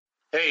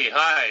Hey,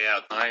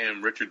 hi, I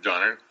am Richard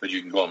Donner, but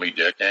you can call me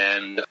Dick,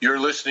 and you're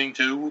listening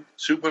to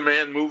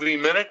Superman Movie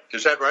Minute.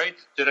 Is that right?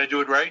 Did I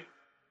do it right?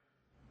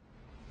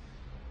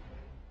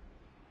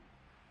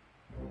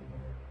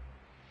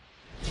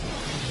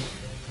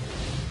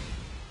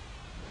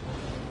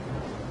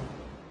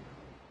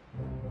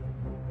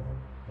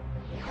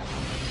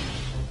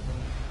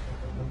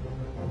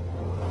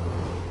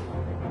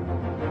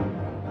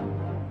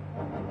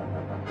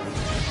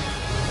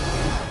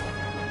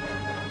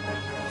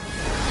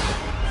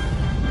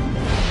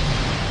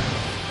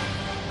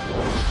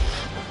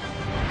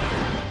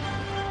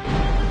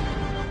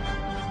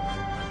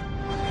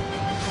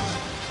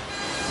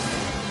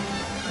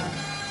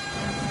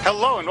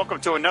 Hello and welcome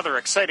to another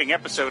exciting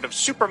episode of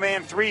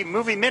Superman 3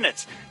 Movie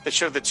Minutes, the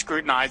show that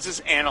scrutinizes,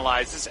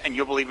 analyzes, and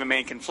you'll believe a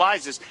man can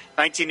flies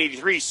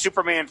 1983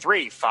 Superman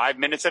 3, 5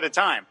 minutes at a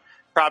time.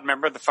 Proud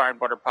member of the Fire and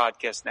Water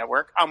Podcast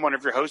Network. I'm one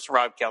of your hosts,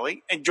 Rob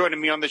Kelly, and joining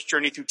me on this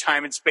journey through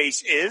time and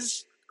space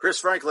is... Chris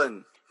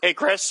Franklin. Hey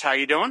Chris, how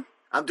you doing?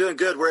 I'm doing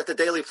good. We're at the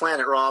Daily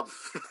Planet, Rob.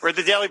 We're at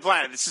the Daily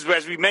Planet. This is,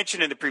 as we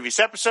mentioned in the previous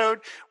episode,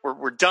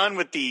 we're done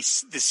with the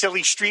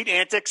silly street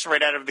antics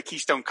right out of the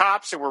Keystone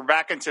Cops, and we're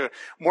back into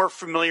more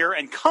familiar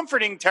and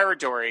comforting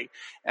territory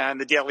on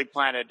the Daily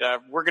Planet.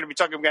 We're going to be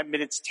talking about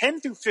minutes 10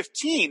 through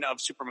 15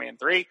 of Superman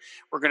 3.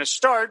 We're going to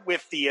start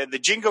with the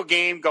Jingo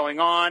game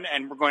going on,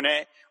 and we're going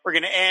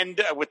to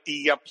end with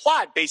the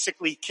plot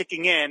basically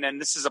kicking in,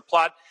 and this is a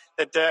plot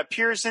that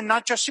appears in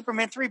not just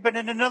Superman 3, but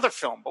in another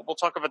film. But we'll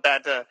talk about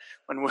that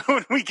when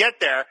we get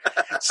there.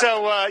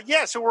 So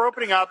we're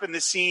opening up in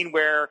the scene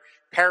where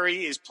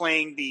Perry is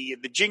playing the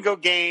Jingo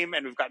game,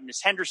 and we've got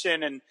Miss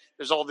Henderson, and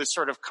there's all this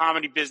sort of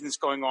comedy business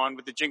going on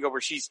with the Jingo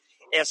where she's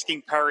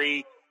asking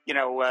Perry,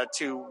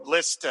 to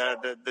list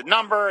the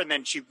number, and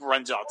then she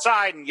runs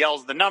outside and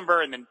yells the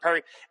number, and then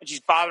Perry, and she's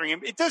bothering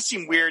him. It does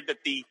seem weird that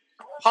the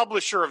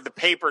publisher of the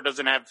paper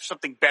doesn't have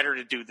something better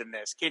to do than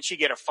this. Can't she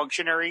get a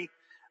functionary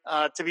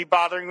to be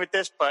bothering with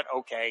this? But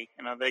okay,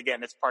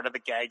 again, it's part of the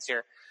gags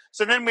here.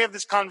 So then we have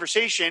this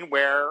conversation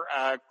where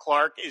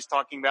Clark is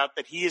talking about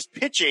that he is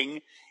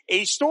pitching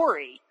a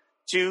story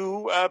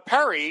to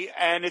Perry,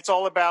 and it's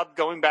all about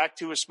going back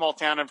to a small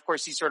town. And of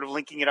course, he's sort of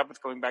linking it up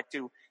with going back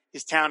to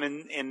his town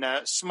in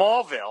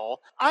Smallville.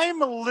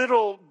 I'm a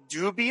little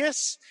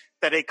dubious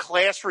that a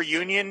class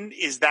reunion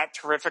is that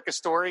terrific a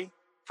story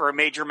for a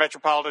major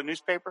metropolitan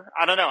newspaper.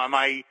 I don't know.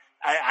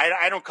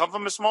 I don't come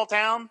from a small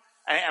town.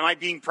 Am I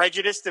being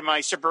prejudiced in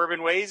my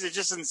suburban ways? It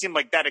just doesn't seem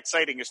like that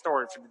exciting a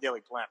story for the Daily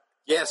Planet.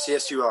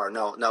 Yes, you are.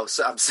 No,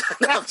 so I'm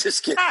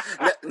just kidding.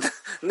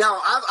 No,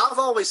 I've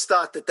always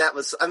thought that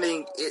was,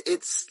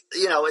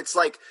 it's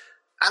like,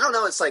 I don't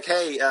know. It's like,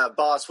 hey,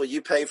 boss, will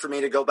you pay for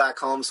me to go back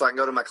home so I can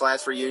go to my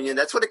class reunion?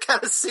 That's what it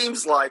kind of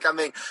seems like.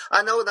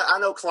 I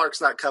know Clark's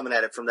not coming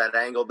at it from that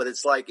angle, but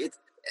it's like,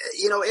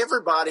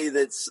 everybody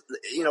that's,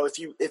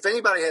 if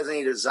anybody has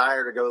any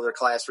desire to go to their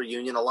class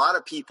reunion, a lot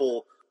of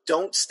people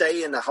don't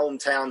stay in the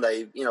hometown.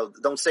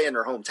 Don't stay in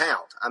their hometown.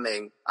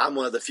 I'm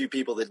one of the few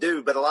people that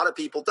do, but a lot of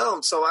people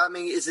don't. So,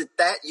 is it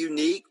that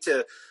unique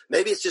to,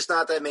 maybe it's just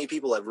not that many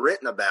people have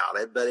written about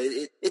it, but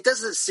it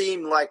doesn't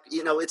seem like,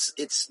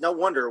 it's no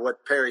wonder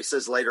what Perry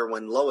says later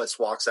when Lois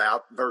walks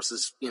out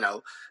versus,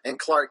 and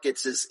Clark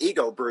gets his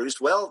ego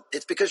bruised. Well,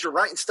 it's because you're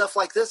writing stuff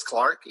like this,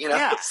 Clark,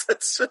 Yeah.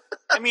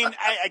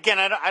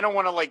 I don't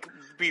want to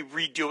be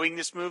redoing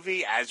this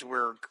movie as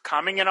we're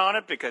commenting on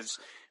it because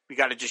we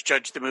got to just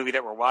judge the movie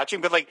that we're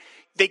watching. But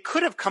they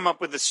could have come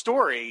up with a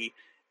story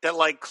that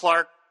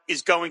Clark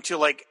is going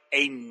to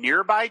a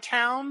nearby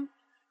town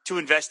to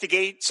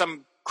investigate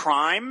some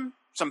crime,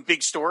 some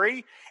big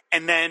story.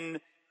 And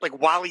then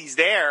while he's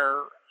there,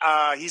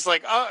 he's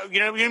like, oh, you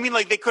know what I mean?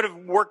 They could have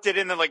worked it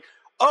in and my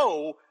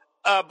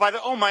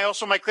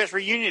class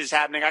reunion is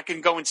happening. I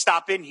can go and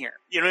stop in here.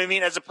 You know what I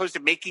mean? As opposed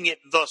to making it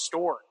the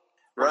story.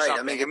 Right.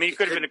 It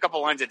could have been a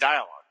couple lines of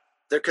dialogue.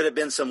 There could have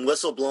been some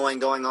whistleblowing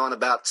going on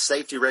about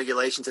safety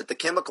regulations at the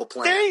chemical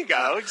plant. There you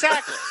go.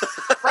 Exactly.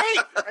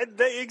 Right.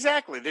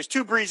 Exactly. There's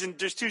two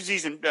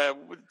Z's and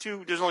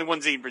there's only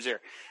one Z in Brazil.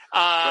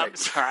 Right.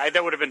 Sorry,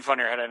 that would have been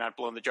funnier had I not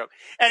blown the joke.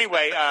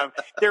 Anyway,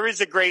 there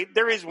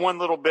is one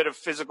little bit of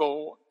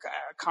physical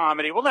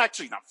comedy. Well,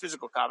 actually not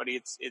physical comedy.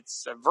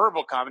 It's a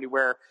verbal comedy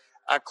where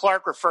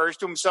Clark refers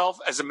to himself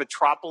as a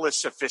metropolis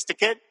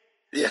sophisticate.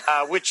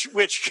 Yeah. Which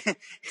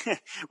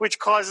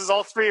causes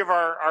all three of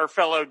our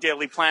fellow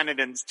Daily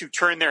Planetans to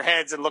turn their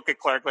heads and look at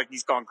Clark like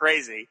he's gone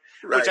crazy,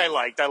 right. Which I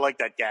liked. I liked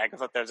that gag. I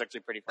thought that was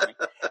actually pretty funny.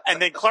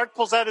 And then Clark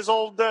pulls out his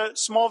old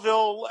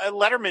Smallville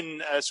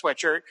Letterman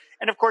sweatshirt,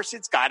 and of course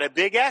it's got a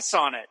big S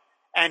on it.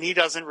 And he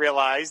doesn't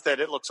realize that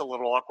it looks a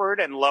little awkward,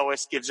 and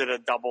Lois gives it a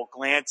double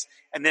glance,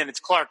 and then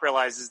it's Clark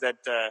realizes that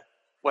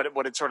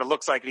what it sort of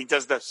looks like, and he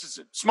does the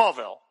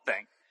Smallville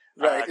thing.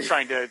 Right.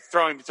 Trying to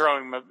throw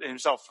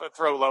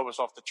Lois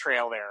off the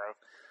trail there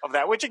of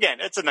that, which again,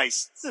 it's a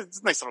nice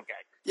little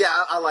gag. Yeah,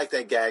 I like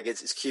that gag.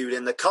 It's cute,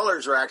 and the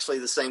colors are actually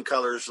the same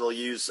colors they'll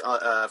use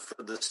for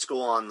the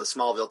school on the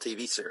Smallville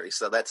TV series.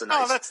 So that's a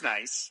nice. Oh, that's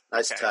nice.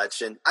 Nice Okay.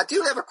 touch. And I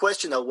do have a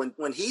question though.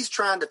 When he's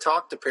trying to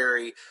talk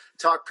Perry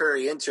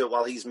into it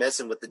while he's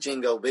messing with the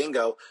Jingo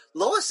Bingo,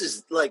 Lois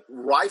is like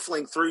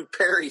rifling through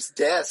Perry's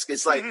desk.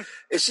 It's like,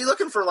 is she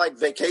looking for like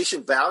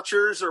vacation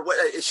vouchers or what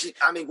is she?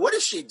 I mean, what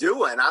is she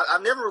doing?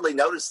 I've never really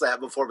noticed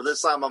that before, but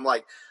this time I'm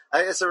like,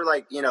 I guess they're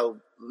like,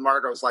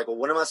 Margot's like, well,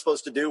 what am I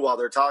supposed to do while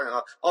they're talking?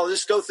 Oh,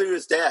 just go through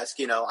his desk.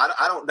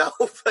 I don't know,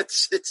 but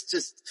it's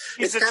just,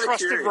 he's it's a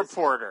trusted curious.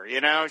 Reporter.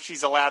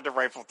 She's allowed to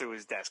rifle through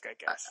his desk, I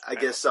guess. I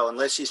guess so,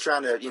 unless she's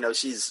trying to,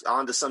 she's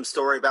onto some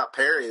story about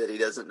Perry that he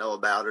doesn't know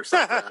about or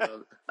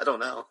something. I don't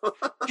know.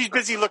 She's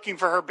busy looking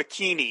for her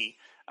bikini,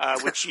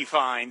 which she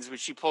finds,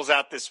 which she pulls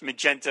out this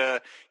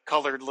magenta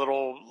colored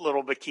little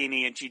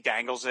bikini and she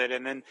dangles it.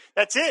 And then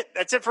that's it.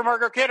 That's it for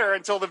Margot Kidder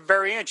until the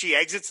very end. She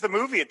exits the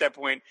movie at that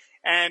point.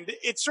 And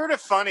it's sort of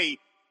funny.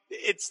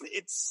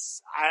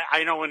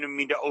 I don't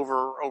mean to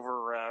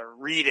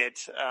read it,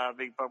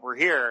 but we're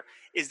here,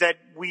 is that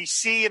we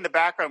see in the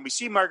background, we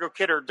see Margot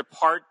Kidder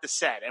depart the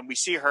set and we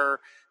see her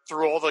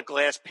through all the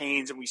glass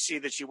panes and we see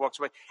that she walks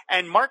away.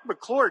 And Mark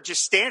McClure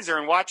just stands there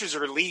and watches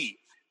her leave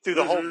through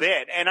the whole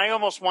bit. And I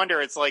almost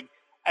wonder, it's like,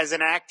 as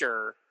an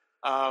actor,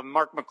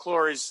 Mark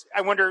McClure is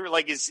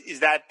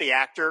that the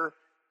actor?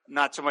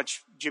 Not so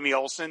much Jimmy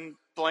Olsen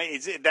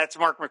playing. That's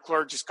Mark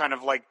McClure just kind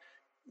of like,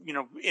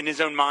 in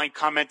his own mind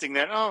commenting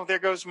that, oh, there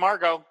goes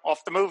Margot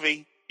off the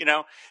movie,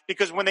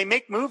 because when they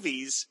make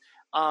movies,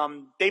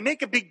 they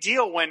make a big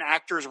deal when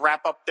actors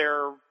wrap up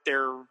their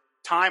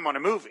time on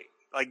a movie.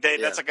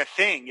 That's like a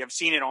thing. You've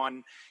seen it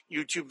on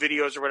YouTube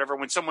videos or whatever.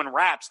 When someone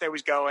raps, they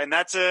always go, and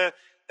that's a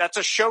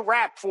show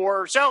wrap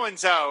for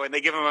so-and-so. And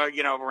they give them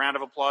a round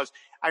of applause.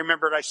 I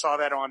remembered I saw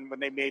that on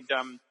when they made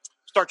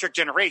Star Trek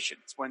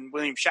Generations, when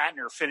William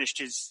Shatner finished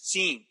his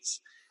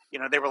scenes.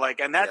 They were like,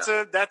 and that's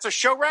a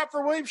show wrap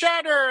for William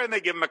Shatner, and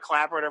they give him a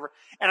clap or whatever.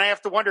 And I have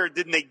to wonder,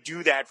 didn't they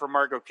do that for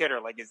Margot Kidder?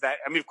 Like, is that?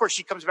 I mean, of course,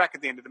 she comes back at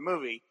the end of the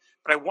movie,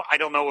 but I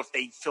don't know if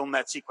they filmed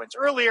that sequence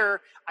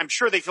earlier. I'm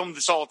sure they filmed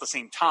this all at the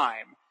same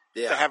time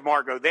to have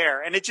Margot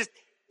there, and it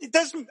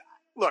doesn't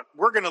look.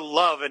 We're gonna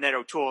love Annette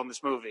O'Toole in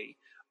this movie,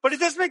 but it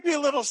does make me a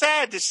little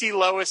sad to see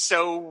Lois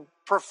so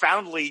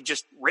profoundly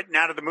just written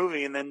out of the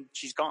movie, and then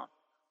she's gone.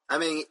 I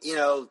mean,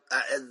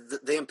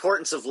 the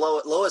importance of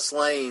Lois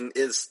Lane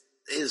is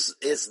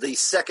the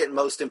second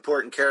most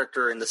important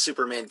character in the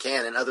Superman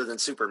canon, other than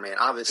Superman.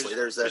 Obviously,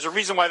 there's a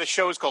reason why the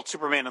show is called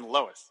Superman and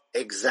Lois.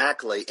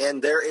 Exactly,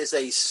 and there is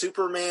a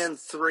Superman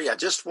 3. I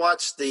just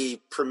watched the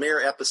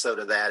premiere episode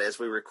of that as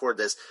we record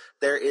this.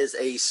 There is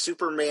a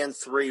Superman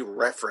 3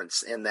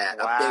 reference in that.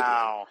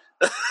 Wow.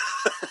 A big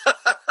one.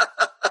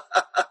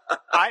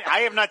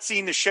 I have not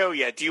seen the show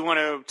yet. Do you want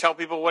to tell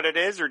people what it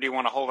is, or do you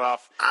want to hold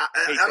off? I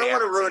don't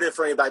want to ruin it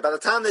for anybody. By the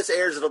time this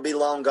airs, it'll be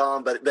long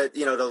gone. But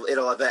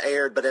it'll have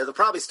aired. But it'll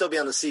probably still be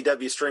on the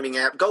CW streaming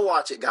app. Go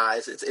watch it,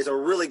 guys. It's a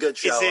really good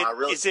show.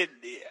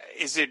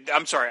 Is it?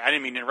 I'm sorry, I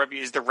didn't mean to interrupt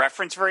you. Is the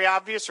reference very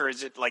obvious, or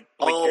is it like?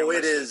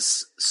 It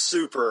is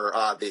super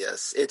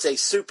obvious. It's a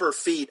super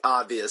feet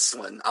obvious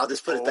one. I'll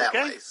just put it that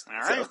way. All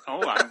right.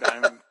 So.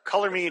 I'm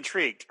color me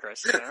intrigued,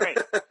 Chris. All right.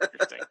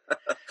 Interesting.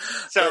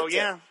 So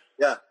yeah.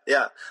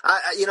 Yeah.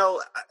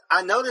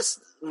 I noticed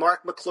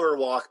Mark McClure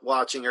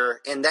watching her,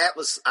 and that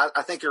was,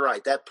 I think you're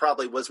right. That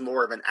probably was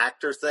more of an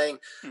actor thing.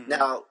 Mm-hmm.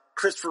 Now,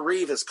 Christopher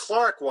Reeve as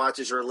Clark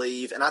watches her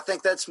leave, and I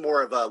think that's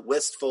more of a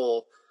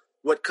wistful,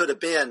 what could have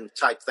been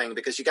type thing,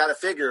 because you got to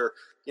figure,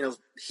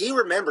 he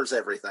remembers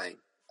everything.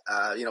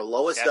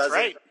 Lois doesn't.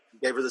 Right.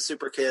 Gave her the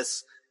super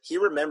kiss. He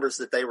remembers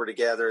that they were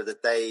together,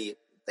 that they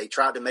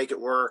tried to make it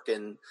work,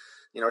 and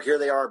here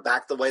they are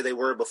back the way they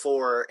were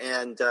before.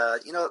 And,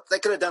 they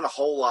could have done a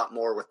whole lot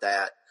more with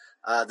that.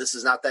 This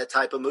is not that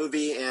type of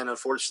movie. And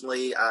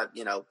unfortunately,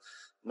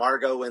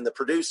 Margot and the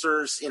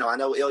producers, I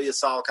know Ilya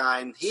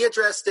Salkind, he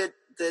addressed it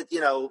that,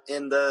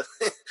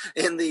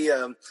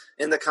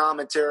 in the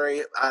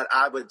commentary,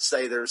 I would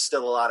say there's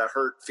still a lot of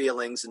hurt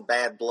feelings and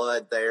bad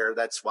blood there.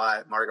 That's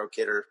why Margot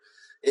Kidder,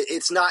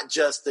 it's not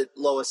just that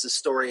Lois's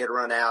story had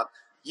run out.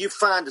 You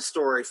find a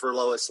story for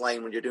Lois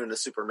Lane when you're doing a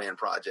Superman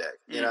project,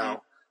 you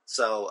know?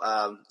 So,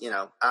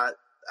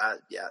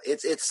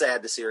 it's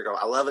sad to see her go.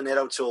 I love Annette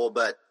O'Toole,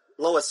 but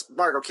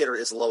Margot Kidder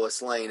is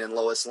Lois Lane, and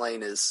Lois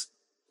Lane is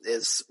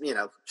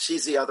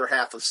she's the other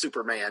half of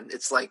Superman.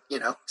 It's like,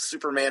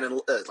 Superman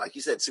and, like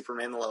you said,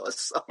 Superman and Lois.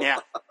 So. Yeah.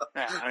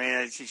 I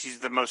mean, she's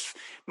the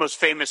most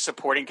famous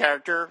supporting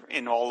character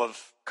in all of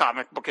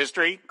comic book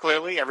history.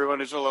 Clearly, everyone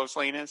knows who Lois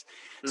Lane is.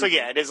 So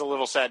yeah, it is a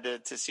little sad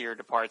to see her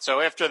depart.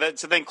 So after that,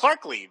 then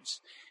Clark leaves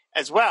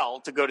as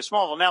well to go to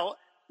Smallville. Now,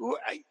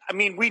 I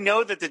mean, we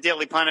know that the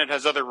Daily Planet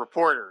has other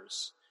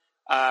reporters.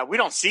 We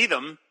don't see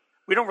them.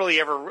 We don't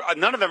really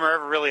none of them are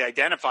ever really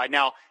identified.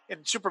 Now,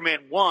 in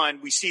Superman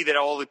 1, we see that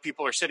all the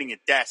people are sitting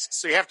at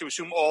desks. So you have to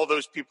assume all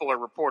those people are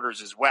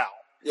reporters as well.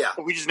 Yeah.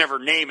 But we just never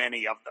name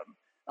any of them.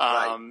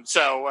 Right.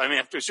 So, I mean, I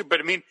have to assume, but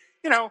I mean,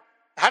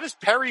 how does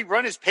Perry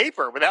run his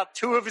paper without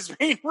two of his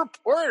main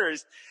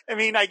reporters? I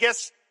mean, I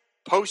guess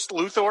post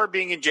Luthor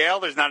being in jail,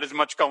 there's not as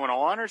much going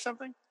on or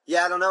something?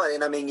 Yeah, I don't know.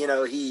 And I mean,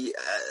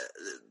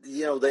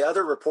 the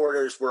other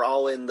reporters were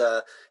all in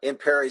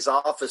Perry's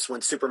office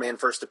when Superman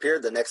first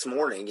appeared the next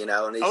morning, and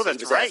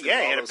that's right.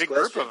 Yeah, he had a big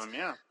group of them.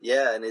 Yeah.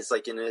 Yeah. And it's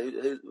like,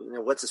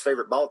 what's his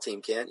favorite ball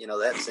team, Kent?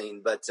 That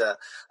scene. But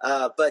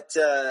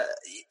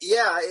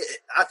yeah,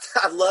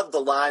 I love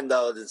the line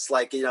though. It's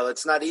like,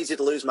 it's not easy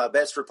to lose my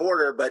best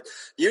reporter, but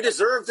you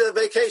deserved a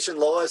vacation,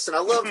 Lois. And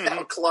I love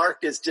how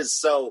Clark is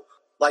just so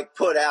like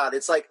put out.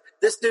 It's like,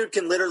 this dude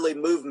can literally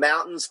move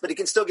mountains, but he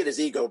can still get his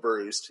ego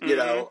bruised,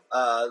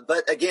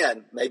 But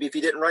again, maybe if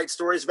he didn't write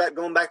stories about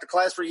going back to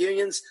class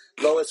reunions,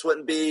 Lois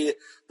wouldn't be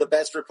the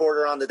best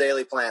reporter on the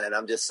Daily Planet.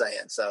 I'm just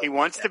saying. So he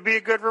wants to be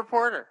a good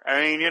reporter.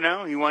 I mean,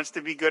 he wants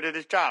to be good at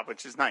his job,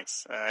 which is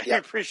nice. I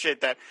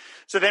appreciate that.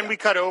 So then we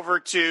cut over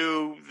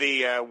to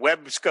the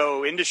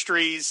Websco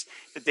Industries,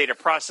 the data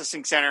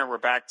processing center. We're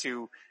back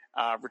to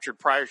Richard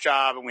Pryor's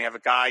job, and we have a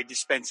guy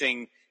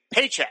dispensing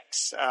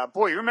paychecks.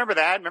 Boy, you remember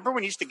that? Remember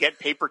when you used to get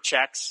paper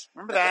checks?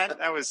 Remember that?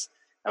 That was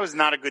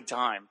not a good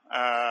time.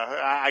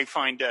 I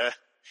find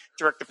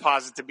direct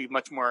deposit to be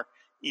much more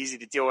easy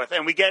to deal with.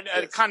 And we get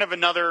kind of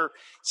another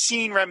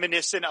scene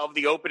reminiscent of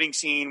the opening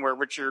scene where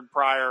Richard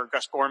Pryor,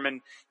 Gus Gorman,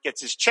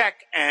 gets his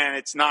check, and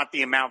it's not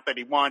the amount that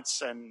he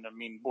wants. And I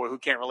mean, boy, who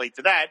can't relate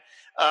to that?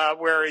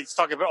 Where he's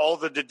talking about all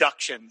the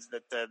deductions,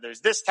 that there's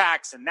this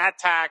tax and that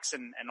tax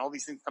and all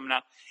these things coming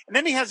out. And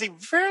then he has a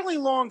fairly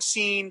long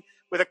scene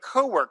with a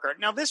coworker.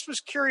 Now, this was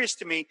curious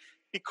to me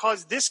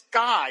because this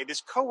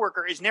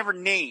coworker, is never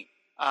named.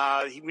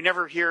 We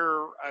never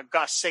hear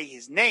Gus say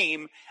his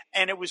name,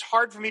 and it was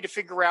hard for me to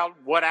figure out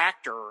what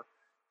actor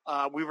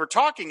we were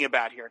talking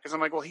about here, because I'm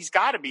like, well, he's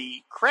got to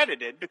be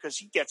credited because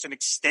he gets an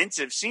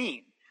extensive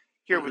scene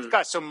here with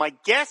Gus. So my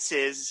guess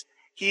is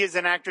he is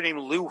an actor named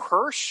Lou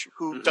Hirsch,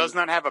 who does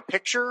not have a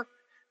picture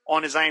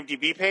on his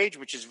IMDb page,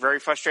 which is very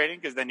frustrating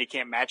because then you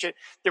can't match it.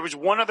 There was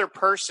one other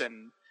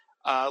person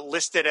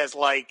listed as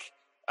like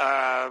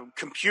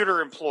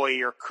computer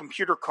employee or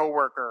computer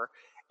coworker.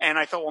 And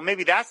I thought, well,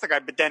 maybe that's the guy.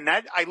 But then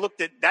I looked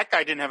at that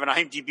guy didn't have an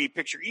IMDb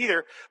picture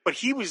either, but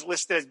he was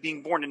listed as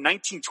being born in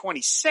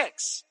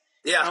 1926.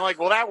 Yeah. And I'm like,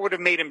 well, that would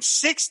have made him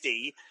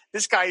 60.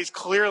 This guy is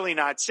clearly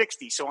not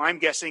 60. So I'm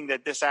guessing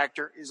that this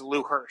actor is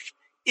Lou Hirsch.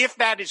 If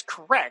that is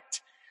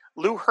correct,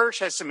 Lou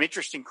Hirsch has some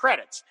interesting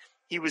credits.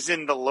 He was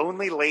in The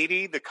Lonely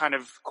Lady, the kind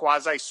of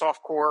quasi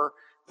softcore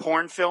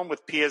porn film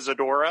with Pia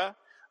Zadora,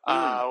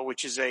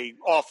 which is a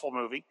awful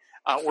movie.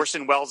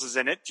 Orson Welles is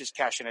in it, just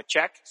cashing a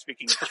check.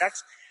 Speaking of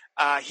checks,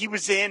 he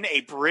was in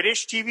a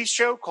British TV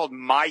show called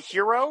My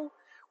Hero,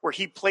 where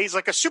he plays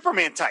like a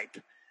Superman type.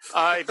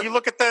 If you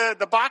look at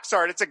the box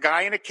art, it's a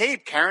guy in a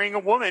cape carrying a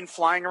woman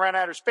flying around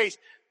outer space.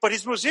 But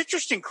his most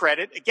interesting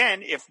credit,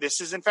 again, if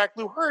this is in fact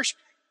Lou Hirsch,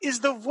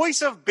 is the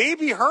voice of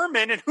Baby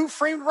Herman in Who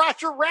Framed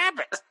Roger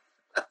Rabbit.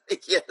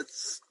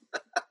 Yes.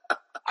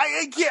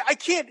 I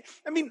can't.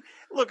 I mean,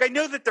 look, I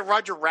know that the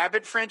Roger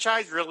Rabbit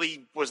franchise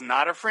really was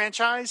not a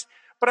franchise,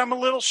 but I'm a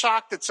little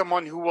shocked that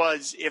someone who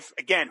was,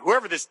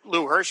 whoever this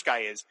Lou Hirsch guy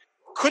is,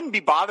 couldn't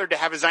be bothered to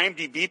have his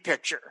IMDb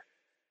picture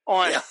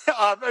on. Yeah.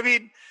 I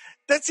mean,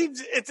 that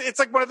seems it's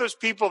like one of those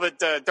people that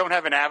don't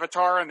have an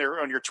avatar on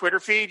your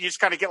Twitter feed. You just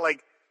kind of get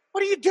like,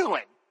 what are you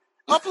doing?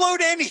 Upload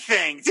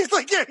anything. Just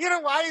like,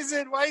 why is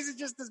it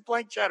just this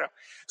blank shadow?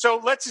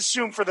 So let's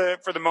assume for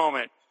the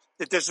moment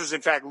that this is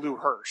in fact Lou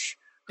Hirsch,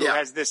 who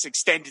has this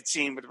extended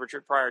scene with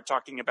Richard Pryor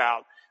talking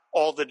about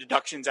all the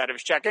deductions out of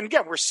his check. And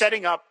again, we're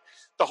setting up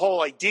the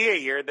whole idea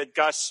here that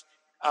Gus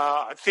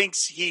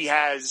thinks he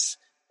has,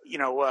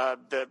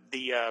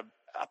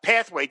 a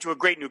pathway to a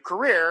great new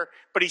career,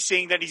 but he's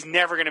seeing that he's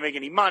never going to make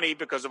any money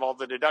because of all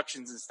the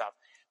deductions and stuff.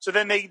 So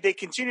then they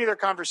continue their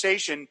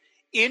conversation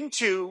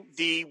into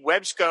the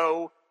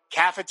Websco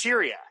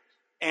cafeteria.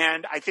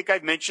 And I think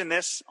I've mentioned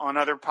this on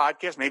other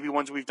podcasts, maybe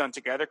ones we've done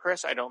together,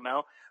 Chris, I don't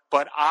know.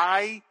 But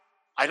I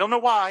don't know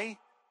why,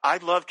 I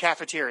love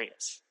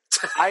cafeterias.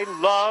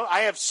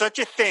 I have such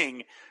a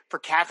thing for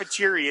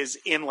cafeterias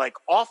in like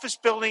office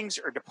buildings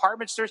or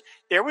department stores.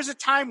 There was a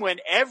time when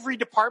every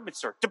department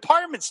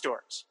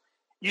stores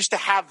used to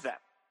have them.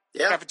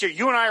 Yeah. Cafeteria.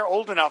 You and I are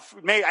old enough.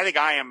 I think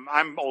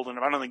I'm old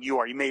enough. I don't think you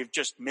are. You may have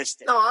just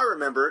missed it. No, I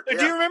remember it. Yeah.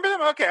 Do you remember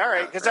them? Okay. All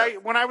right. Because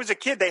when I was a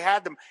kid, they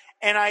had them.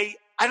 And I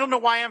don't know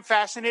why I'm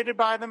fascinated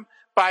by them,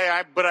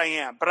 but I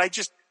am. But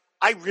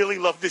I really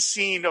love this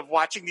scene of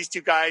watching these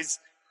two guys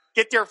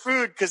get their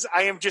food, because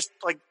I am just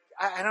like,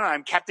 I don't know,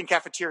 I'm Captain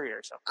Cafeteria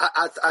or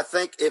something. I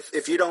think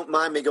if you don't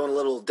mind me going a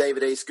little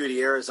David A.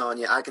 Scudieras on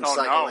you, I can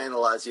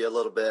psychoanalyze you a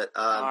little bit.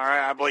 All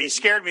right. Well, you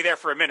scared me there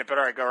for a minute, but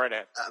all right, go right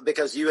ahead.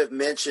 Because you have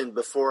mentioned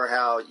before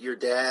how your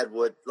dad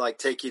would like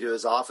take you to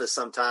his office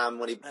sometime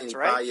when he'd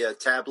buy you a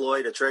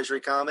tabloid, a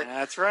Treasury comic.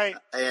 That's right.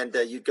 And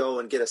you'd go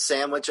and get a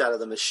sandwich out of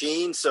the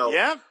machine. So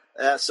yeah.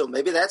 So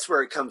maybe that's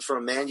where it comes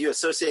from, man. You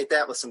associate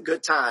that with some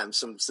good times,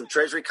 some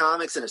Treasury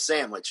comics and a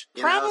sandwich.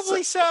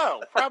 Probably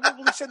so.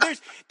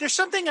 There's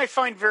something I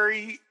find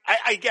very.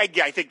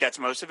 I think that's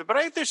most of it,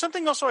 but there's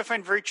something also I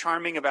find very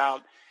charming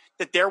about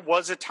that. There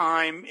was a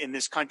time in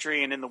this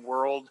country and in the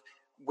world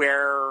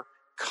where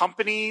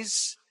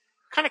companies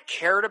kind of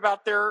cared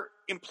about their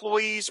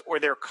employees or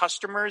their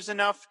customers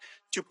enough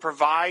to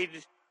provide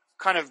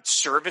kind of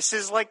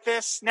services like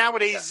this.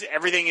 Nowadays,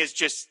 everything is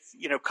just,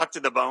 cut to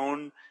the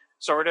bone,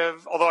 sort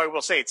of. Although I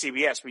will say at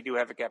CBS, we do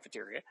have a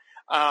cafeteria,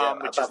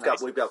 which is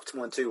nice. We've got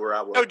one too where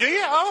I work. Oh, do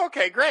you? Oh,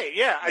 okay, great.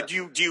 Yeah.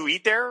 Do you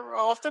eat there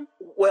often?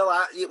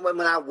 Well, when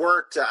I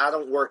worked, I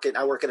work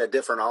at a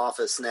different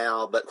office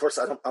now, but of course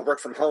I work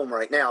from home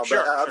right now.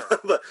 Sure,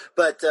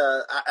 but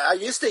I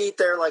used to eat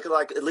there like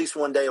at least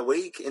one day a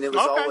week, and it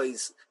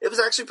was it was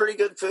actually pretty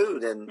good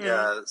food, and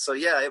so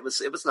yeah, it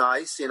was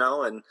nice,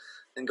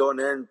 and go in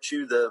there and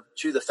chew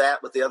the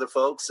fat with the other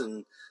folks,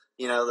 and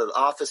the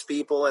office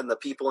people and the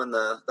people in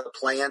the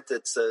plant.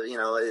 It's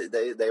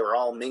they were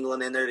all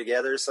mingling in there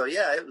together. So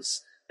yeah,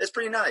 it's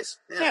pretty nice.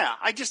 Yeah,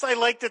 I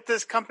like that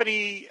this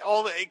company,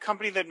 a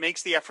company that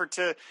makes the effort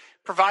to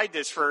provide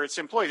this for its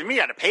employees. I mean,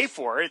 you got to pay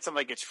for it. It's not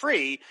like it's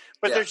free,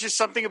 but there's just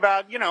something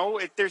about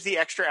there's the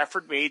extra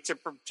effort made to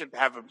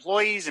have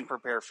employees and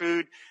prepare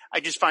food. I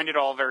just find it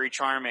all very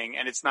charming,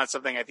 and it's not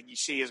something I think you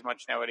see as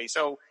much nowadays.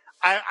 So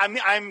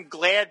I'm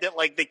glad that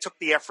they took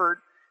the effort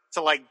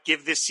to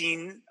give this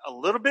scene a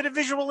little bit of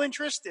visual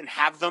interest and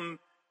have them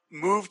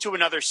move to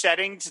another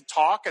setting to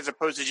talk as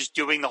opposed to just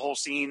doing the whole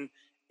scene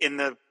in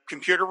the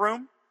computer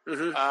room.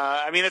 Mm-hmm.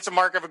 I mean, it's a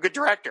mark of a good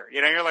director.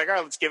 You're like,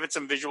 let's give it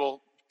some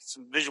visual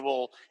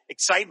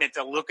excitement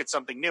to look at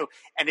something new.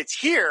 And it's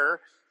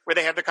here where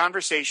they have the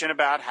conversation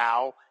about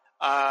how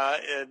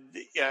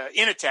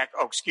Initech,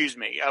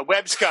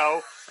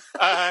 Websco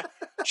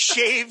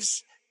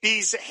shaves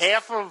these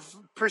half of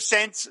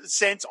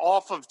cents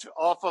off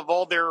of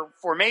all their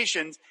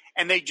formations,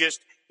 and they just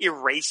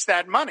erase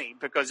that money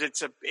because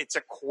it's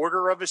a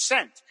quarter of a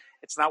cent.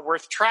 It's not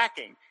worth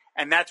tracking.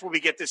 And that's where we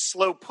get this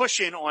slow push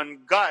in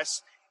on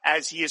Gus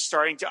as he is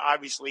starting to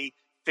obviously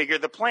figure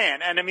the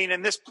plan. And I mean,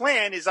 and this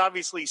plan is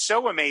obviously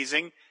so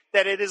amazing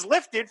that it is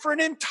lifted for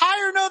an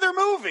entire nother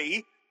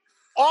movie,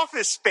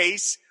 Office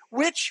Space,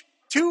 which,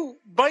 to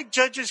Mike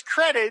Judge's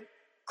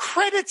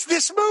credits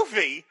this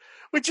movie,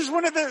 which is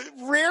one of the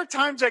rare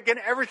times I can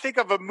ever think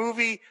of a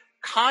movie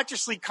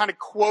consciously kind of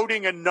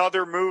quoting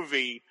another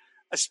movie,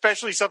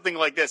 especially something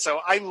like this. So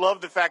I love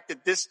the fact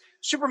that this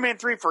Superman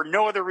 3, for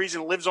no other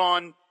reason, lives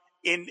on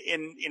in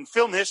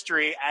film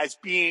history as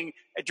being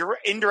an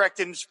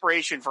indirect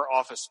inspiration for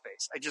Office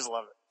Space. I just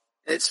love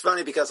it. It's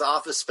funny because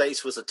Office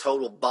Space was a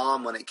total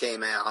bomb when it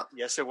came out.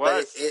 Yes, it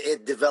was. But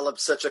it developed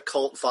such a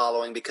cult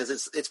following because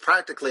it's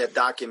practically a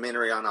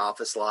documentary on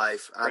office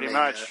life. Pretty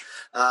much.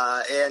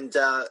 And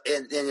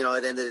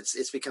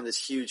it's become this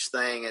huge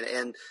thing.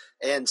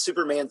 And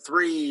Superman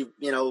 3,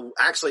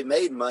 actually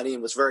made money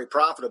and was very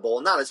profitable.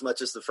 Not as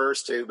much as the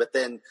first two, but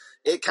then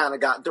it kind of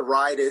got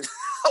derided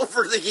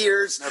over the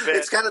years.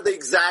 It's kind of the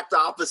exact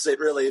opposite,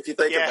 really, if you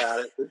think about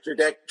it.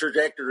 The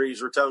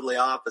trajectories were totally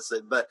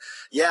opposite. But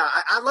yeah,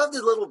 I love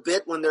the little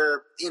bit when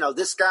they're,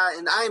 this guy,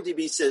 and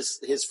IMDb says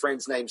his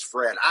friend's name's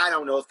Fred. I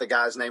don't know if the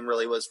guy's name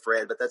really was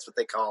Fred, but that's what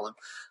they call him.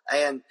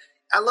 And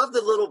I love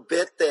the little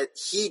bit that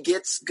he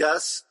gets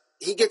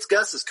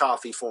Gus's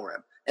coffee for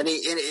him. And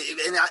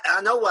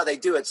I know why they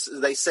do it.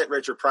 They set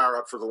Richard Pryor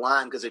up for the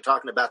line because they're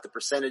talking about the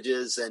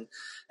percentages, and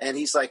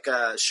he's like,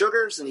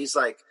 sugars, and he's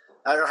like,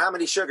 I don't know how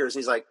many sugars, and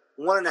he's like,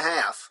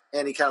 1.5,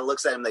 and he kind of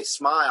looks at him, they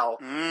smile,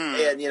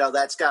 and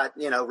that's got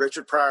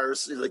Richard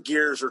Pryor's, the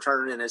gears are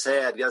turning in his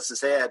head,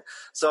 Gus's head.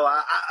 So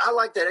I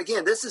like that.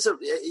 Again, this is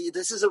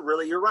a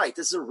really, you're right,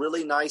 this is a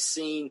really nice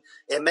scene.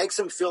 It makes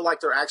them feel like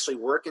they're actually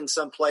working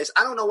someplace.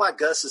 I don't know why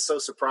Gus is so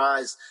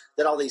surprised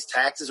that all these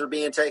taxes are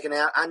being taken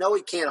out. I know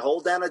he can't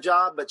hold down a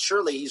job, but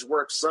surely he's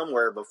worked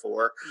somewhere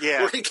before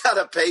where he got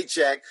a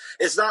paycheck.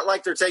 It's not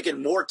like they're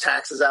taking more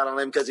taxes out on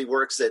him because he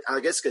works I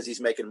guess because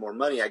he's making more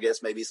money. I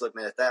guess maybe he's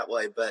looking at it that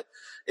way, but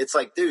it's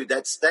like, dude,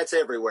 that's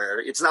everywhere.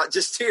 It's not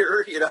just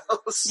here,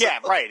 So. Yeah,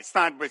 right. It's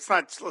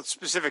not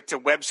specific to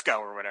Websco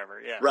or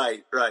whatever. Yeah.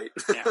 Right.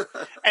 Yeah.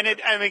 And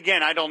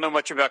again, I don't know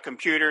much about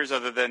computers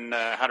other than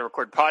how to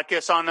record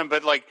podcasts on them,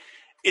 but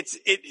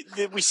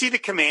we see the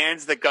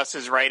commands that Gus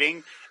is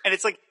writing, and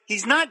it's like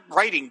he's not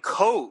writing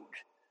code.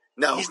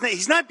 No,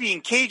 he's not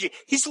being cagey.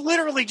 He's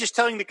literally just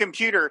telling the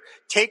computer,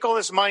 take all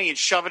this money and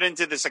shove it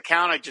into this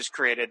account I just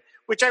created,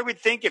 which I would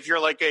think if you're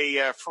like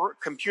a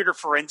computer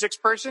forensics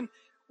person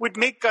would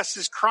make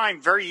Gus's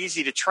crime very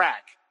easy to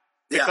track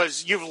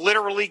because you've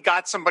literally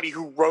got somebody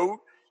who wrote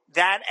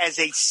that as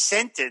a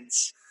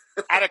sentence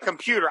at a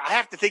computer. I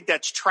have to think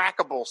that's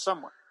trackable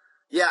somewhere.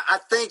 Yeah, I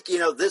think,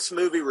 this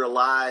movie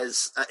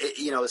relies,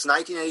 it's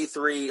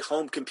 1983.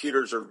 Home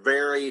computers are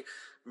very,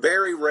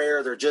 very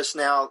rare. They're just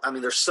now,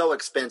 they're so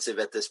expensive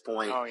at this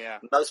point. Oh, yeah.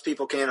 Most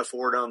people can't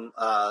afford them,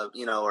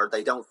 or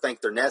they don't think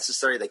they're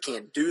necessary. They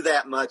can't do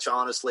that much,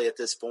 honestly, at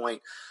this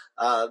point.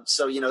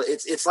 So,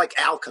 it's like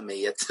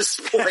alchemy at this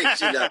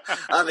point,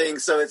 I mean,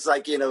 so it's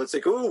like, it's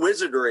like, ooh,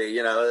 wizardry,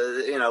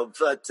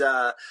 but,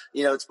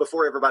 it's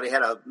before everybody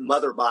had a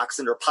mother box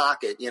in their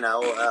pocket,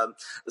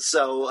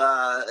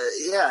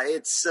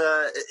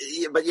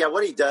 but yeah,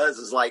 what he does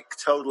is like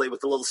totally with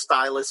the little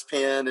stylus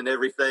pen and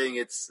everything.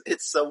 It's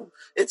so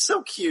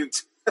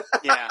cute.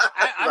 Yeah.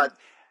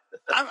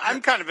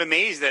 I'm kind of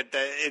amazed that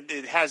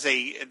it has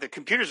the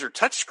computers are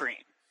touchscreen.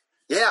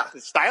 Yeah,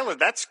 the stylus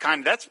that's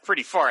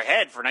pretty far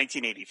ahead for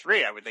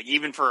 1983. I would think,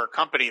 even for a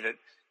company that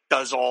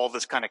does all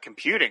this kind of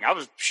computing. I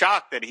was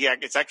shocked that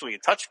it's actually a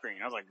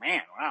touchscreen. I was like,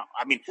 man, wow.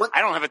 I mean,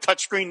 I don't have a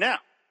touchscreen now.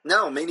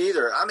 No, me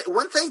neither. I mean,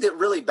 one thing that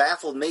really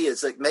baffled me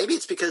is like maybe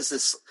it's because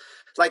this.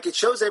 Like it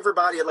shows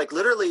everybody, it like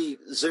literally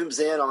zooms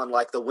in on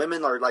like the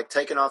women are like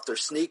taking off their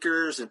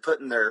sneakers and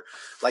putting their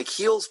like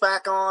heels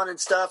back on and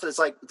stuff. And it's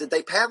like, did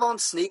they have on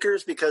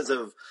sneakers because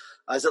of,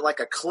 is it like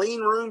a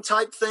clean room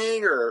type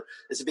thing, or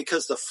is it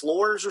because the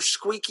floors are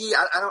squeaky?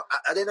 I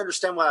didn't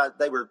understand why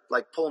they were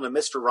like pulling a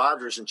Mr.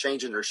 Rogers and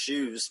changing their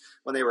shoes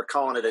when they were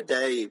calling it a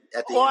day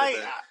at the end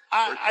of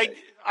the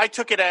I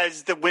took it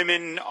as the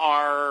women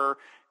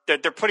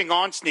that they're putting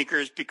on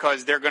sneakers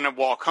because they're going to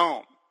walk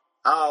home.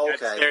 Oh,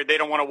 okay. They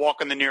don't want to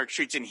walk on the New York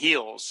streets in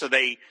heels, so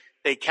they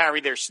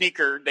carry their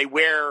they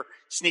wear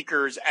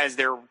sneakers as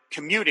they're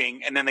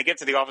commuting, and then they get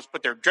to the office,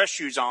 put their dress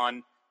shoes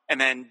on,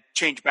 and then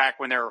change back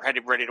when they're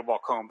ready to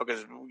walk home,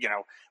 because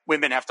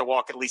women have to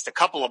walk at least a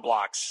couple of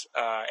blocks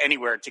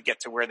anywhere to get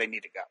to where they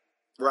need to go.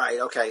 Right.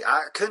 Okay.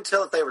 I couldn't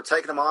tell if they were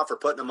taking them off or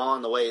putting them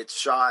on the way it's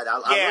shot.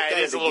 It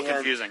is a little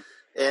confusing.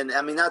 And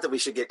I mean, not that we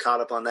should get caught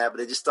up on that, but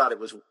I just thought it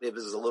was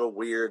a little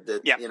weird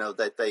that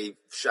that they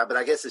shot. But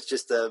I guess it's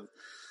just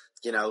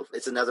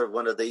it's another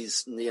one of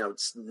these, 9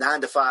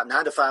 to 5.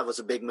 9 to 5 was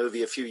a big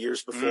movie a few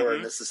years before,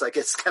 and this is like,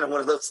 it's kind of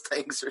one of those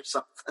things or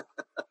something.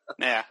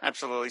 Yeah,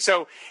 absolutely.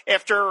 So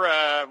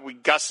after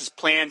Gus's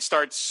plan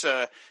starts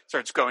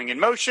going in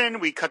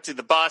motion, we cut to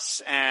the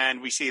bus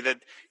and we see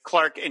that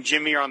Clark and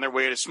Jimmy are on their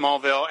way to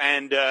Smallville,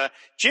 and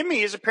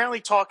Jimmy is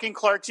apparently talking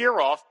Clark's ear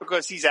off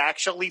because he's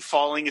actually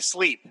falling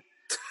asleep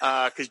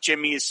because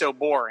Jimmy is so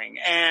boring.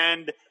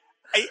 And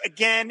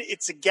again,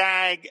 it's a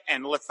gag,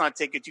 and let's not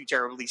take it too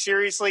terribly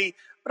seriously.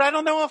 But I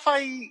don't know if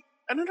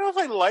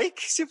I like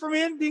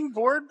Superman being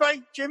bored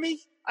by Jimmy.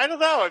 I don't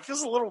know. It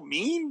feels a little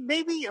mean,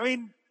 maybe. I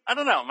mean, I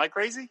don't know. Am I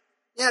crazy?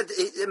 Yeah,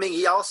 I mean,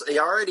 he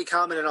already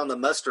commented on the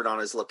mustard on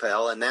his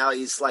lapel, and now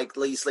he's like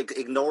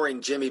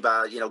ignoring Jimmy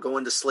by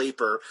going to sleep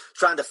or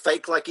trying to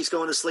fake like he's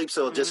going to sleep,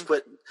 so he'll just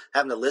quit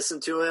having to listen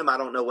to him. I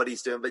don't know what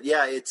he's doing, but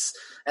yeah,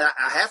 and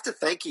I have to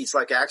think he's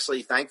like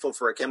actually thankful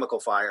for a chemical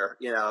fire,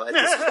 at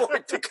this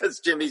point, because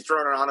Jimmy's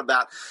droning on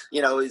about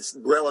his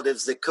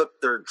relatives that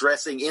cook their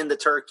dressing in the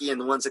turkey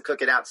and the ones that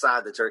cook it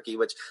outside the turkey,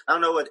 which I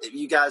don't know what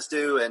you guys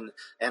do,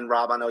 and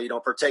Rob, I know you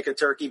don't partake of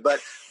turkey, but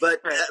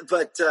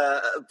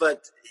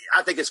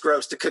I think it's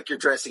gross to cook your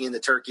dressing in the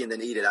turkey and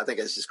then eat it. I think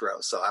it's just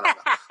gross. So I don't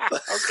know.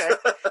 Okay.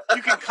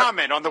 You can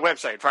comment on the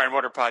website,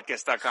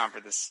 fireandwaterpodcast.com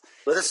for this.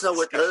 Let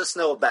us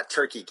know about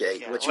Turkey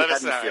Gate. Yeah, let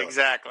us know.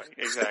 Exactly.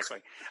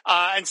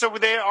 And so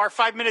our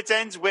 5 minutes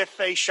ends with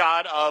a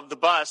shot of the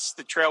bus,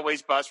 the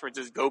Trailways bus, where it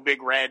says Go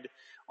Big Red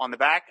on the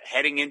back,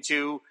 heading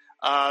into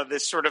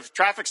this sort of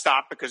traffic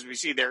stop, because we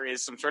see there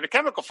is some sort of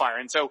chemical fire.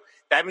 And so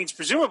that means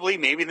presumably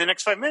maybe in the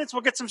next 5 minutes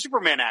we'll get some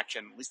Superman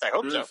action. At least I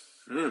hope so.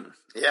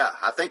 Yeah,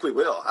 I think we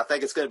will. I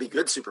think it's going to be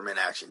good Superman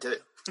action too.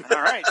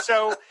 All right.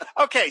 So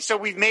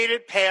we've made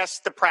it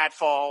past the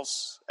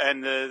pratfalls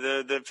and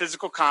the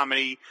physical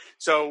comedy.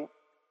 So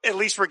at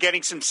least we're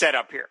getting some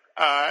setup here.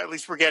 At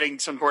least we're getting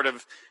some sort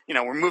of,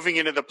 we're moving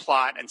into the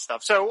plot and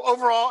stuff. So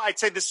overall, I'd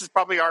say this is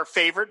probably our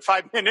favorite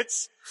 5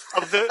 minutes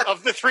of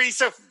the three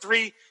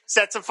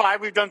sets of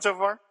 5 we've done so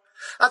far.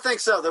 I think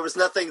so. There was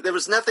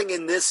nothing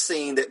in this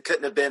scene that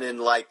couldn't have been in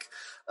like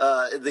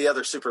the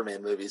other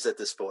Superman movies at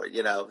this point,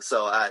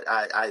 So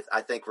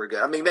I think we're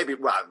good. I mean, maybe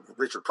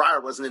Richard Pryor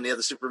wasn't in the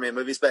other Superman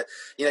movies, but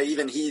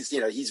even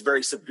he's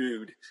very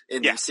subdued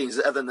in these scenes,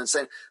 other than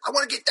saying, "I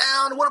want to get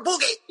down, I want to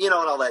boogie," and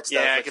all that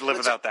stuff. Yeah, I could live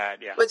without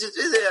that. Yeah, which is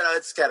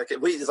it's kind of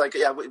it's like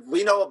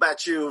we know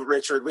about you,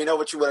 Richard. We know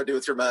what you want to do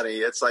with your money.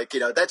 It's like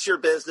that's your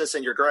business,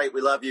 and you're great.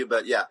 We love you,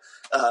 but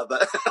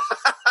but.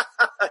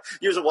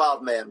 You're a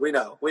wild man. We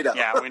know.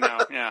 Yeah, we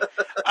know.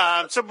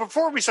 Yeah. So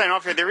before we sign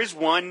off here, there is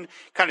one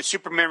kind of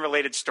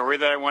Superman-related story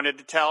that I wanted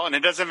to tell, and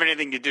it doesn't have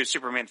anything to do with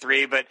Superman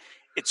 3, but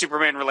it's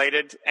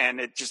Superman-related, and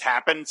it just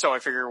happened, so I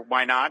figure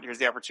why not? Here's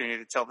the opportunity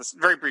to tell this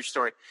very brief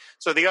story.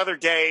 So the other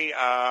day,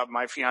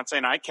 my fiance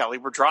and I, Kelly,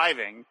 were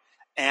driving,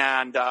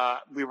 and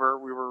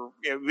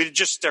we had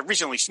just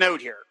recently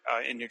snowed here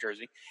in New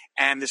Jersey,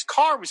 and this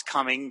car was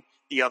coming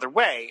the other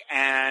way,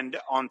 and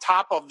on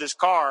top of this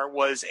car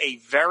was a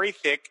very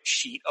thick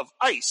sheet of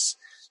ice.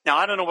 Now,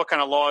 I don't know what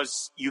kind of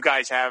laws you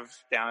guys have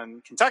down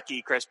in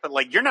Kentucky, Chris, but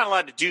you're not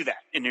allowed to do that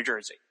in New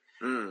Jersey.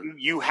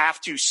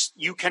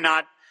 You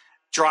cannot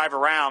drive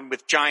around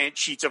with giant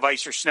sheets of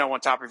ice or snow on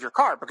top of your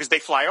car because they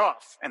fly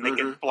off and they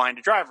get blind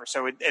to driver.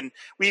 So, and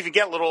we even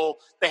get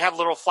they have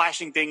little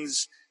flashing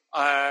things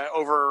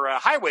over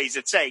highways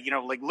that say,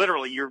 like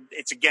literally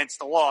it's against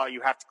the law.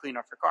 You have to clean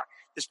off your car.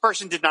 This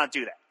person did not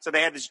do that. So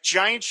they had this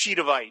giant sheet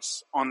of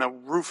ice on the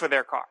roof of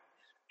their car.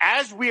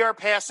 As we are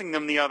passing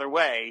them the other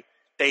way,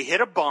 they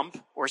hit a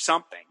bump or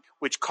something,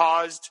 which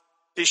caused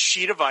this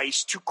sheet of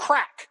ice to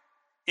crack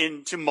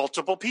into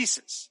multiple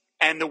pieces.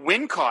 And the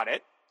wind caught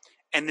it,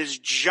 and this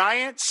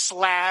giant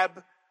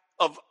slab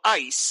of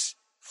ice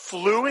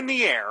flew in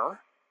the air.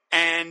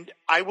 And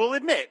I will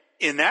admit,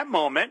 in that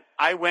moment,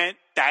 I went,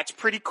 that's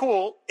pretty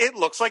cool. It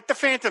looks like the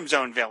Phantom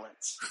Zone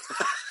villains.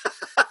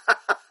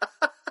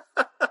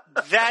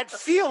 That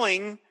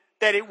feeling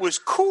that it was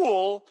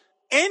cool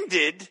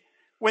ended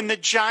when the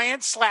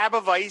giant slab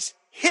of ice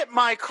hit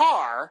my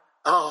car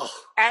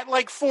at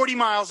like 40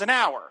 miles an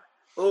hour.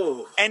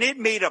 Oh. And it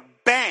made a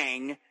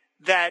bang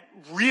that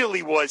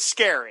really was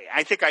scary.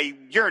 I think I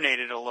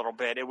urinated a little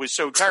bit. It was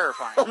so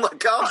terrifying. Oh, my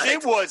God.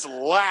 It was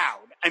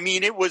loud. I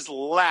mean, it was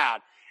loud.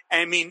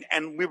 And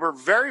we were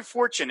very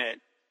fortunate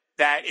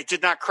that it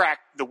did not crack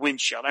the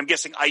windshield. I'm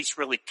guessing ice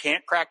really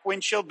can't crack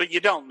windshield, but I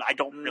don't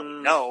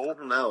really know. I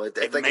don't know. I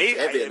think it's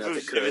heavy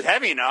enough. It was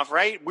heavy enough,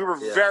 right? We were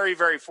very,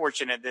 very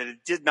fortunate that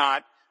it did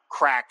not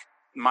crack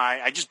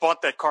I just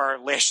bought that car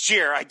last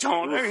year. It's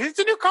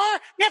a new car.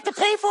 You have to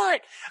pay for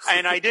it.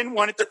 And I didn't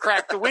want it to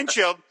crack the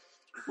windshield.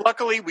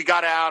 Luckily, we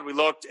got out, we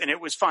looked, and it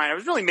was fine. I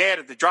was really mad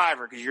at the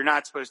driver because you're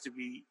not supposed to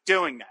be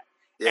doing that.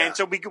 Yeah. And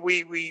so we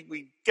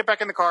get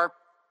back in the car,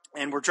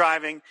 and we're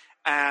driving,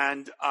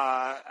 and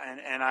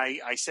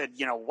I said,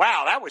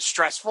 wow, that was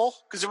stressful,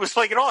 because it was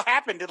like it all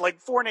happened in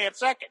like 4.5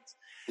 seconds.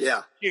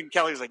 Yeah. And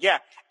Kelly was like, yeah.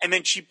 And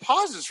then she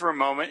pauses for a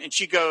moment, and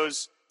she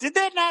goes, did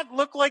that not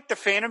look like the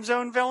Phantom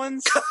Zone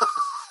villains?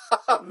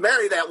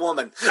 Marry that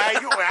woman.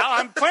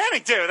 I'm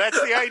planning to. That's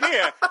the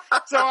idea.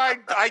 So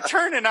I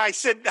turned and I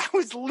said, that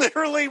was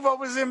literally what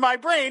was in my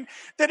brain,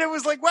 that it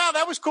was like, wow,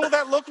 that was cool.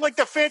 That looked like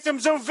the Phantom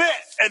Zone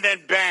vet. And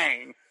then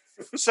bang.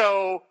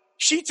 So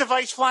sheets of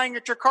ice flying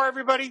at your car,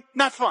 everybody,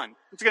 not fun. I'm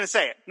just going to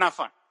say it. Not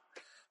fun.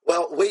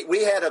 Well,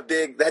 we had a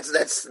big, that's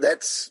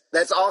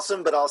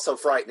awesome, but also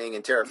frightening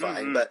and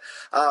terrifying. Mm-hmm.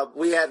 But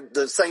we had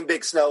the same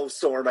big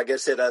snowstorm, I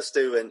guess, hit us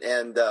too.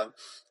 And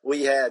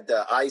we had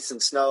ice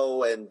and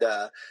snow. And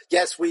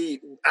yes,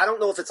 I don't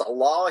know if it's a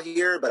law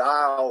here, but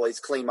I always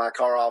clean my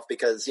car off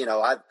because,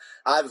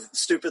 I've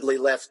stupidly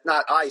left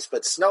not ice,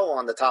 but snow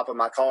on the top of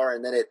my car.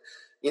 And then it,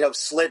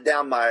 slid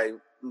down my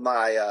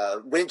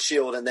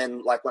windshield, and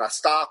then like when I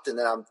stopped, and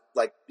then I'm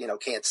like,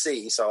 can't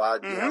see. So I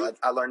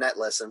learned that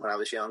lesson when I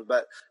was young,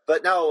 but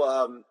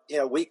no,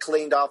 we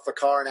cleaned off the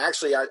car, and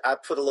actually I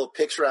put a little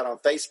picture out on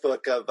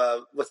Facebook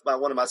of, with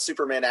one of my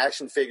Superman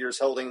action figures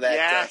holding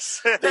that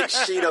big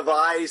sheet of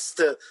ice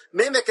to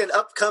mimic an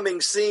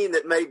upcoming scene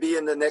that may be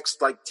in the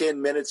next like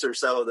 10 minutes or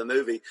so of the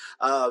movie,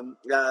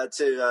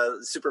 to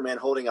Superman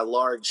holding a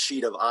large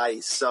sheet of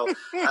ice. So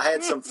I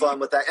had some fun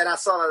with that. And I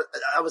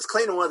was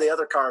cleaning one of the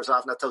other cars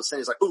off, and I told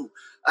Cindy, like, ooh,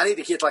 I need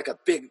to get like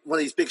one of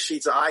these big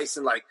sheets of ice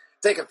and like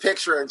take a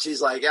picture. And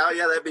she's like, oh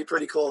yeah, that'd be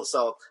pretty cool.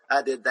 So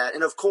I did that.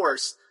 And of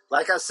course,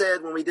 like I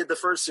said, when we did the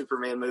first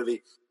Superman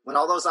movie, when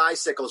all those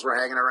icicles were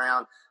hanging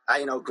around,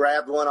 I,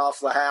 grabbed one off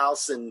the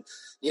house and,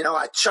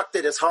 I chucked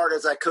it as hard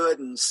as I could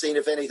and seen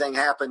if anything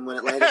happened when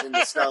it landed in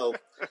the snow.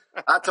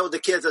 I told the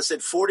kids, I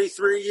said,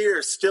 43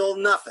 years, still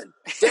nothing.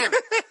 Damn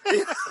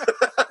it.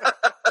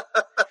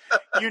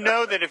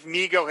 That if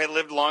Mego had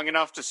lived long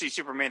enough to see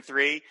Superman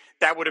 3,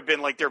 that would have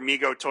been like their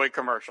Mego toy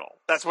commercial.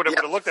 That's what it would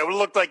have looked like. It would have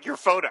looked like your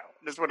photo.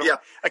 This would have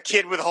a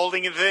kid with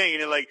holding a thing,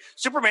 and like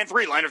Superman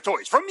 3 line of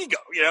toys from Mego.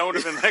 It would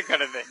have been that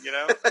kind of thing.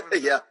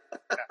 Yeah.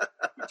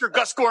 Get your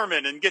Gus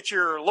Gorman and get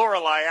your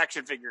Lorelei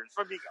action figures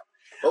from Mego.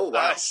 Oh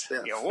wow!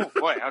 Oh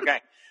boy.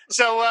 Okay.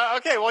 So,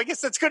 well, I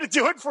guess that's going to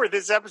do it for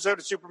this episode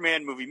of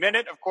Superman Movie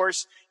Minute. Of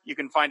course, you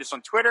can find us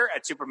on Twitter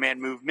at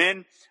Superman Move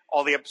Min.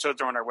 All the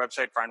episodes are on our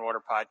website,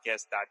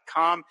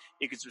 finewaterpodcast.com.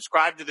 You can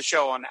subscribe to the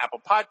show on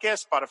Apple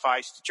Podcasts,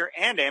 Spotify, Stitcher,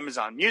 and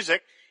Amazon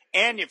Music.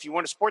 And if you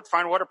want to support the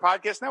Fine Water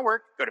Podcast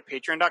Network, go to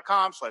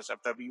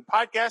patreon.com/FW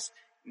Podcast.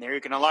 And there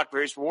you can unlock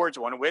various rewards.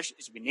 One of which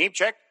is to be name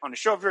checked on a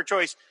show of your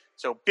choice.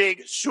 So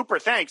big super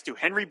thanks to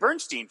Henry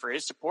Bernstein for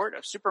his support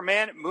of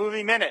Superman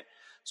Movie Minute.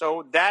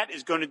 So that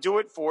is going to do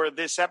it for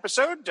this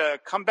episode.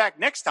 Come back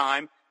next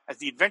time as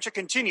the adventure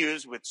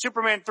continues with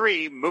Superman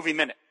 3 Movie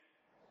Minute.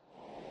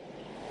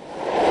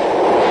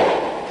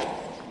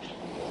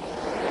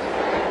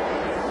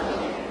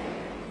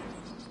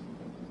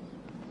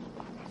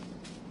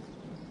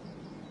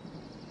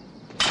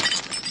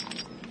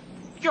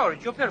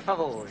 Giorgio, per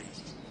favore.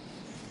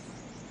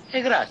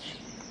 E grazie.